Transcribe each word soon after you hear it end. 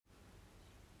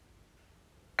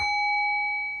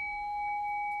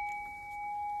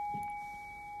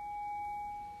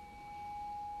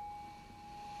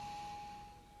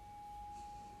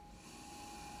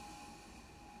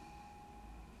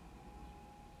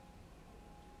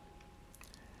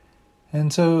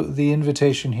And so the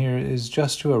invitation here is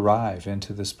just to arrive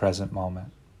into this present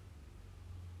moment.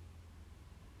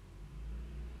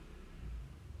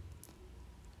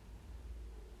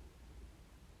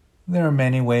 There are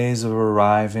many ways of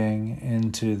arriving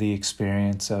into the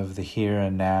experience of the here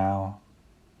and now.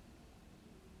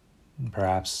 And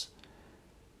perhaps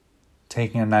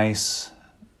taking a nice,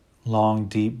 long,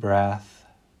 deep breath.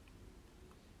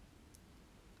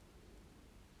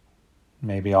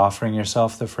 Maybe offering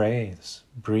yourself the phrase,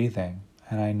 breathing,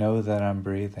 and I know that I'm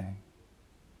breathing.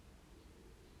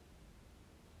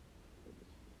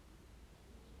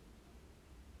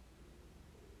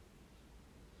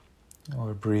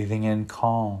 Or breathing in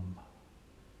calm,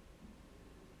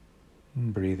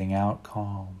 and breathing out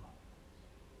calm.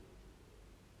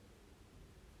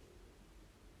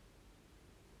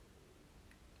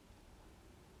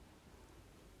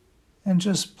 And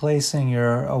just placing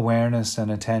your awareness and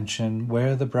attention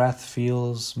where the breath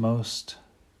feels most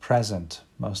present,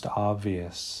 most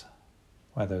obvious,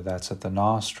 whether that's at the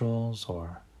nostrils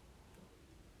or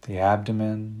the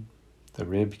abdomen, the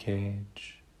rib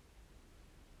cage.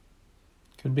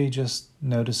 Could be just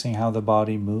noticing how the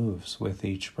body moves with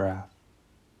each breath.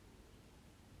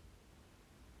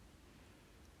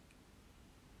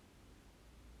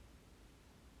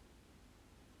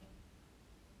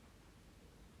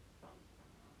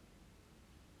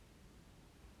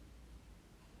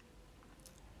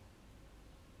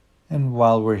 And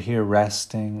while we're here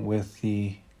resting with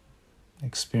the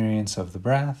experience of the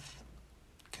breath,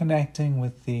 connecting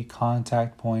with the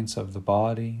contact points of the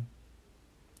body,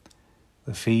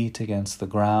 the feet against the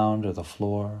ground or the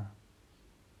floor,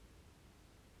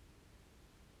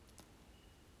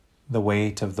 the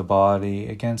weight of the body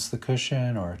against the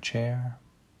cushion or a chair.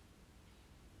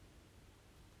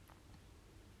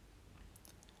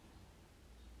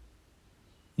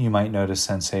 You might notice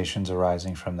sensations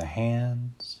arising from the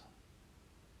hands.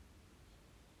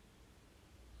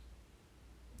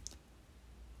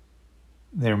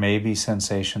 There may be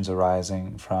sensations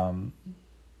arising from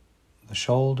the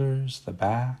shoulders, the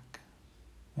back,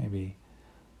 maybe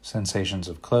sensations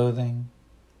of clothing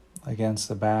against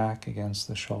the back, against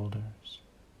the shoulders.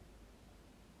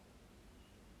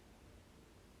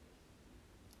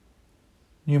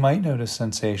 You might notice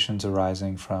sensations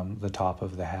arising from the top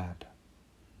of the head.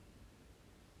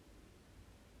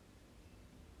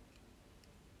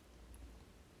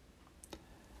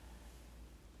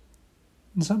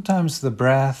 And sometimes the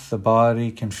breath, the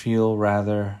body can feel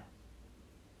rather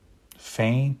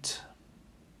faint,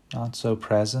 not so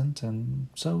present, and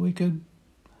so we could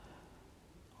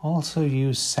also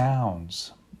use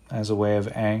sounds as a way of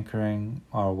anchoring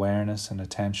our awareness and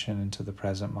attention into the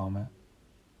present moment.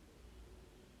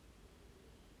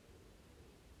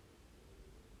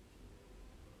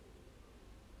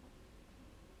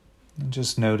 And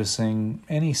just noticing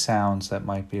any sounds that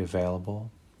might be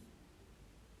available.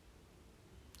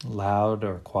 Loud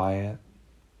or quiet,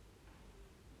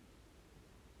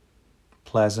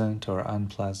 pleasant or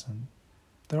unpleasant.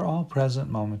 They're all present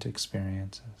moment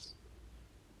experiences.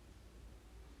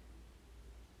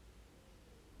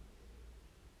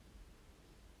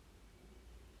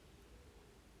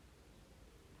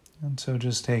 And so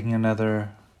just taking another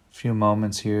few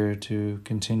moments here to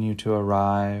continue to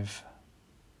arrive,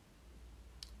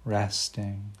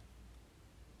 resting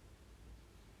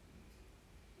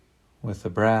with the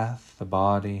breath, the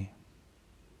body,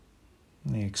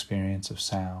 and the experience of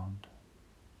sound.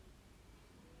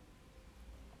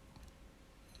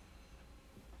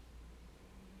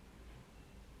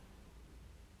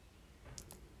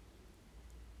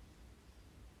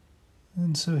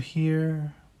 And so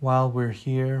here, while we're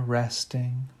here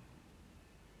resting,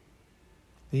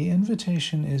 the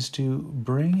invitation is to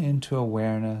bring into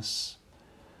awareness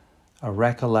a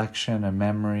recollection, a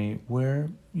memory where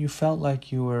you felt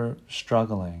like you were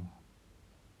struggling,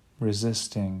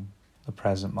 resisting the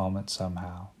present moment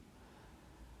somehow.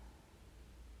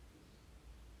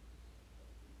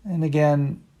 And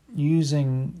again,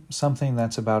 using something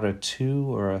that's about a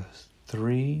 2 or a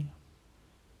 3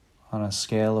 on a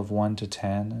scale of 1 to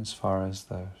 10 as far as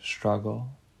the struggle.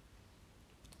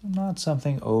 Not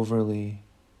something overly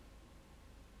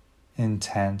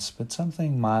intense, but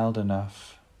something mild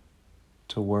enough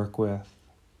to work with,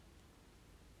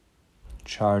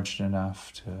 charged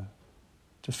enough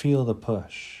to feel the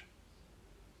push.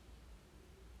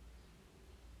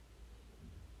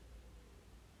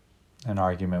 An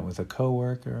argument with a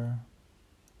coworker,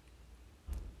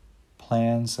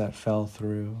 plans that fell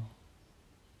through.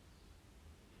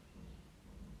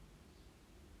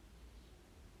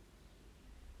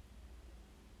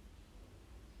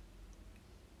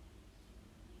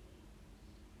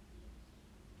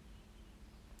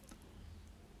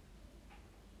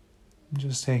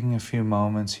 Just taking a few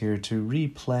moments here to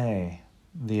replay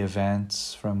the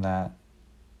events from that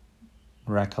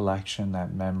recollection,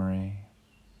 that memory.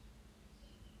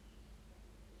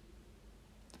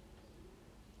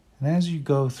 And as you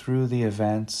go through the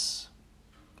events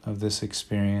of this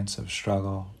experience of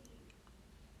struggle,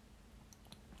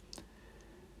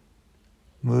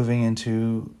 moving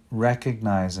into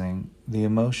recognizing the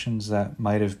emotions that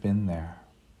might have been there.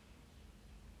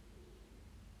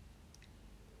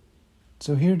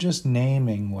 So here, just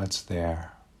naming what's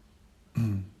there.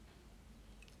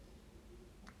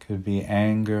 Could be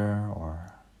anger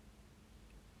or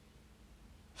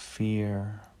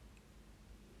fear,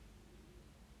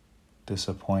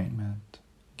 disappointment,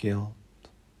 guilt.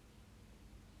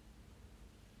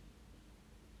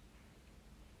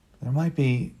 There might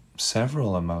be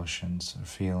several emotions or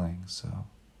feelings, so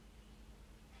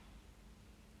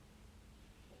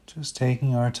just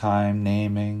taking our time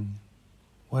naming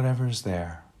whatever's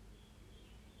there.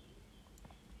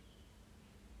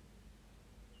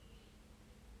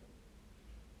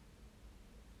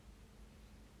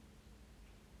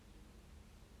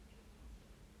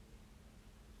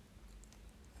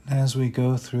 And as we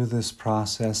go through this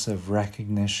process of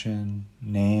recognition,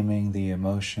 naming the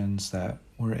emotions that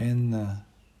were in the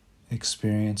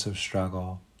experience of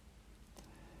struggle,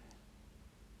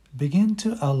 begin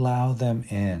to allow them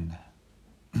in,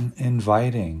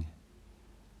 inviting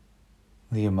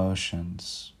the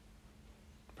emotions,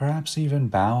 perhaps even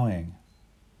bowing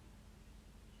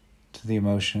to the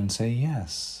emotion and say,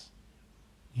 yes,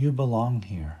 you belong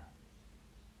here.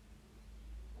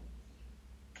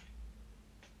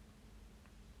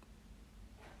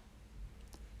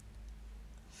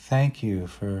 Thank you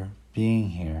for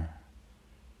being here,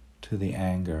 to the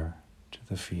anger, to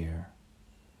the fear,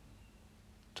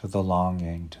 to the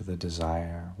longing, to the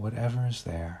desire, whatever is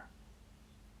there.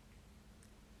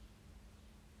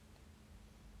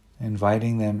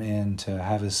 Inviting them in to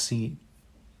have a seat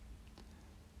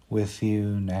with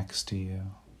you, next to you.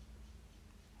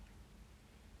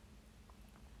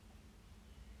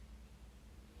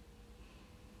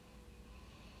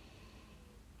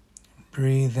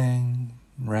 Breathing,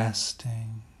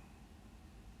 resting.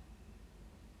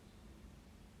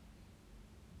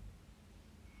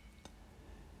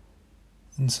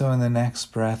 And so in the next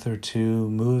breath or two,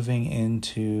 moving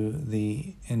into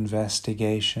the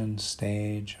investigation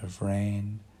stage of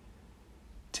rain,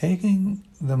 taking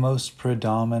the most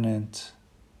predominant,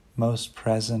 most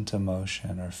present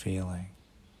emotion or feeling.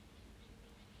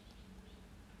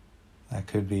 That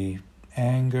could be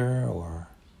anger or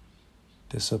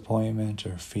disappointment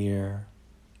or fear.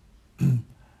 If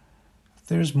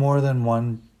there's more than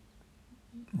one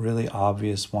really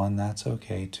obvious one, that's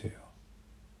okay too.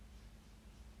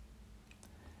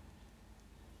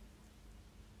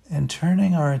 And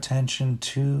turning our attention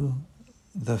to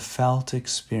the felt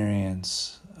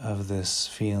experience of this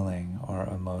feeling or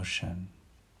emotion.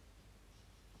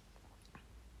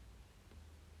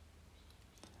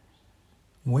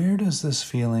 Where does this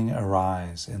feeling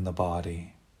arise in the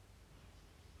body?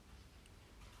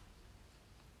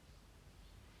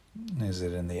 Is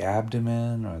it in the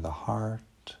abdomen or the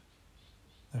heart,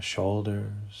 the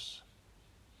shoulders,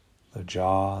 the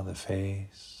jaw, the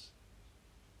face,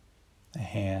 the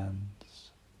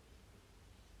hands?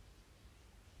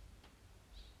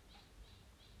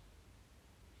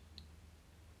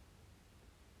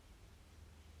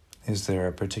 Is there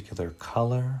a particular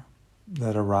color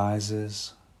that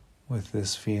arises with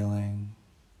this feeling?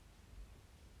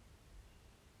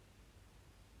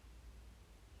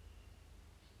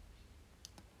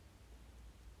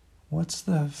 What's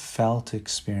the felt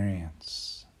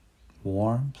experience?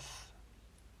 Warmth,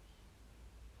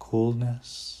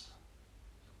 coolness,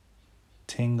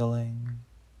 tingling,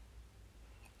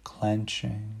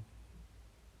 clenching.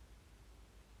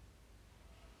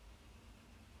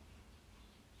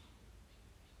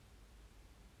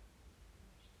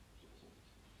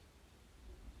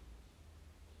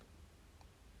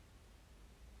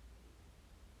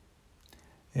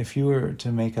 If you were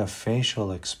to make a facial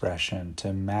expression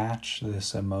to match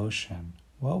this emotion,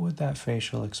 what would that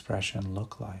facial expression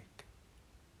look like?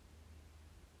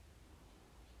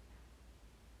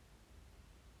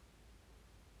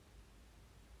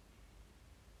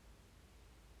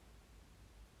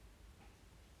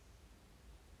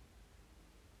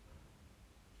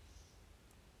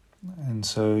 And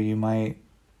so you might,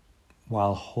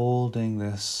 while holding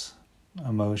this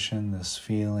emotion, this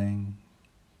feeling,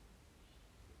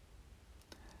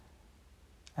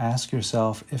 ask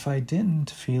yourself, if I didn't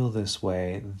feel this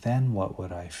way, then what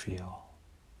would I feel?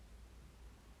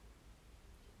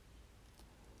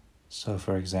 So,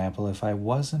 for example, if I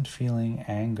wasn't feeling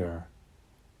anger,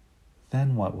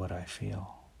 then what would I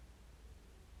feel?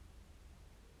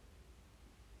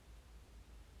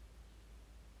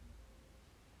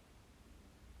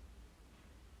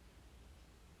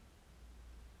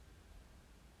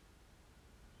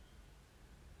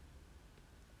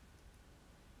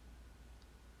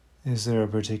 Is there a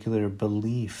particular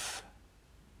belief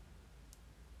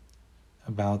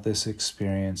about this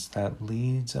experience that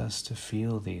leads us to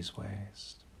feel these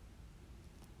ways?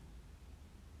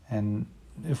 And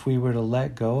if we were to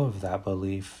let go of that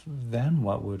belief, then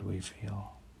what would we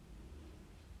feel?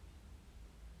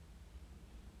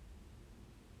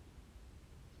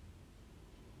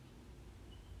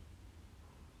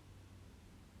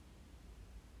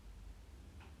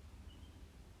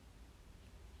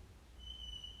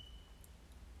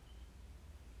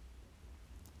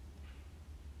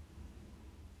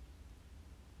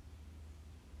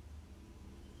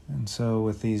 And so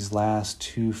with these last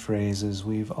two phrases,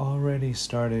 we've already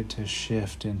started to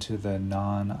shift into the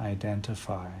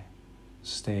non-identify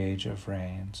stage of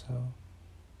rain. So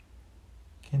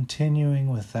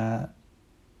continuing with that,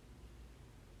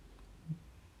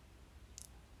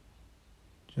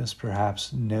 just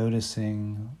perhaps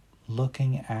noticing,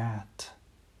 looking at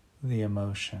the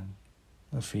emotion,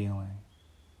 the feeling.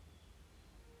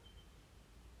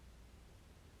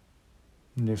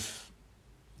 And if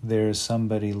there is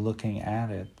somebody looking at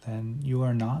it, then you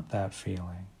are not that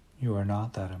feeling. You are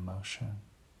not that emotion.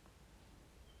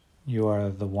 You are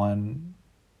the one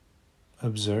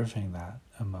observing that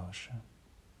emotion.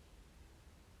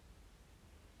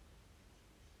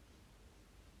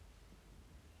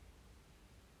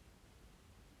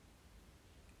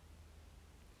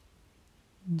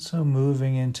 And so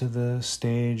moving into the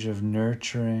stage of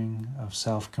nurturing, of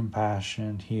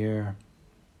self-compassion here,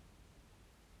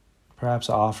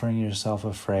 perhaps offering yourself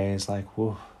a phrase like,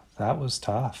 "Whoa, that was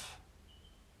tough.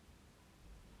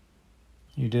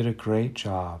 You did a great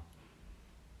job."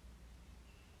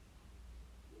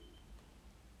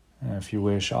 And if you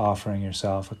wish, offering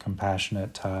yourself a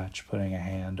compassionate touch, putting a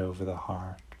hand over the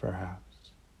heart, perhaps.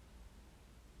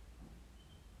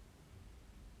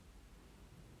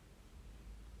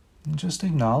 And just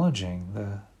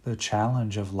acknowledging the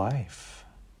challenge of life.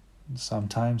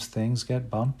 Sometimes things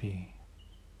get bumpy.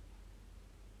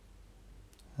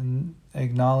 And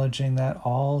acknowledging that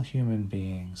all human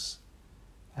beings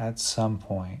at some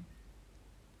point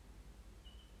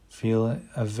feel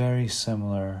a very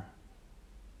similar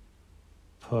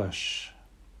push,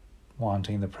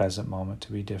 wanting the present moment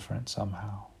to be different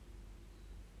somehow.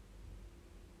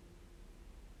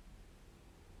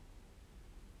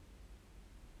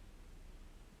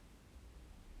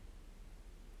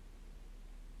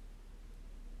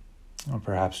 Or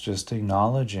perhaps just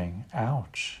acknowledging,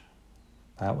 ouch,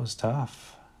 that was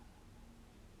tough.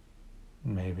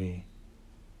 Maybe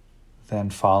then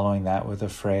following that with a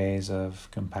phrase of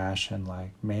compassion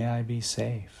like, may I be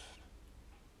safe.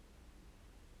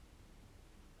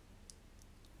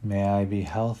 May I be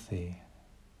healthy,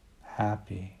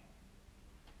 happy.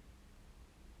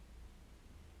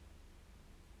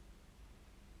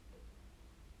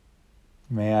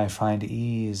 May I find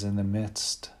ease in the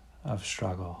midst of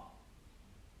struggle.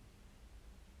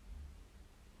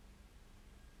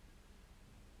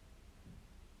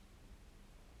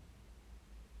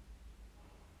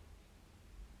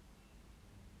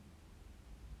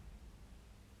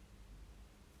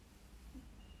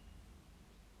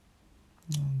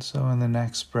 And so in the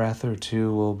next breath or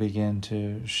two, we'll begin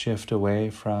to shift away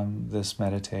from this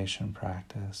meditation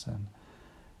practice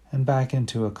and back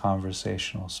into a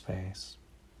conversational space.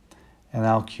 And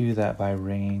I'll cue that by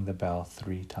ringing the bell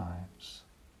 3 times.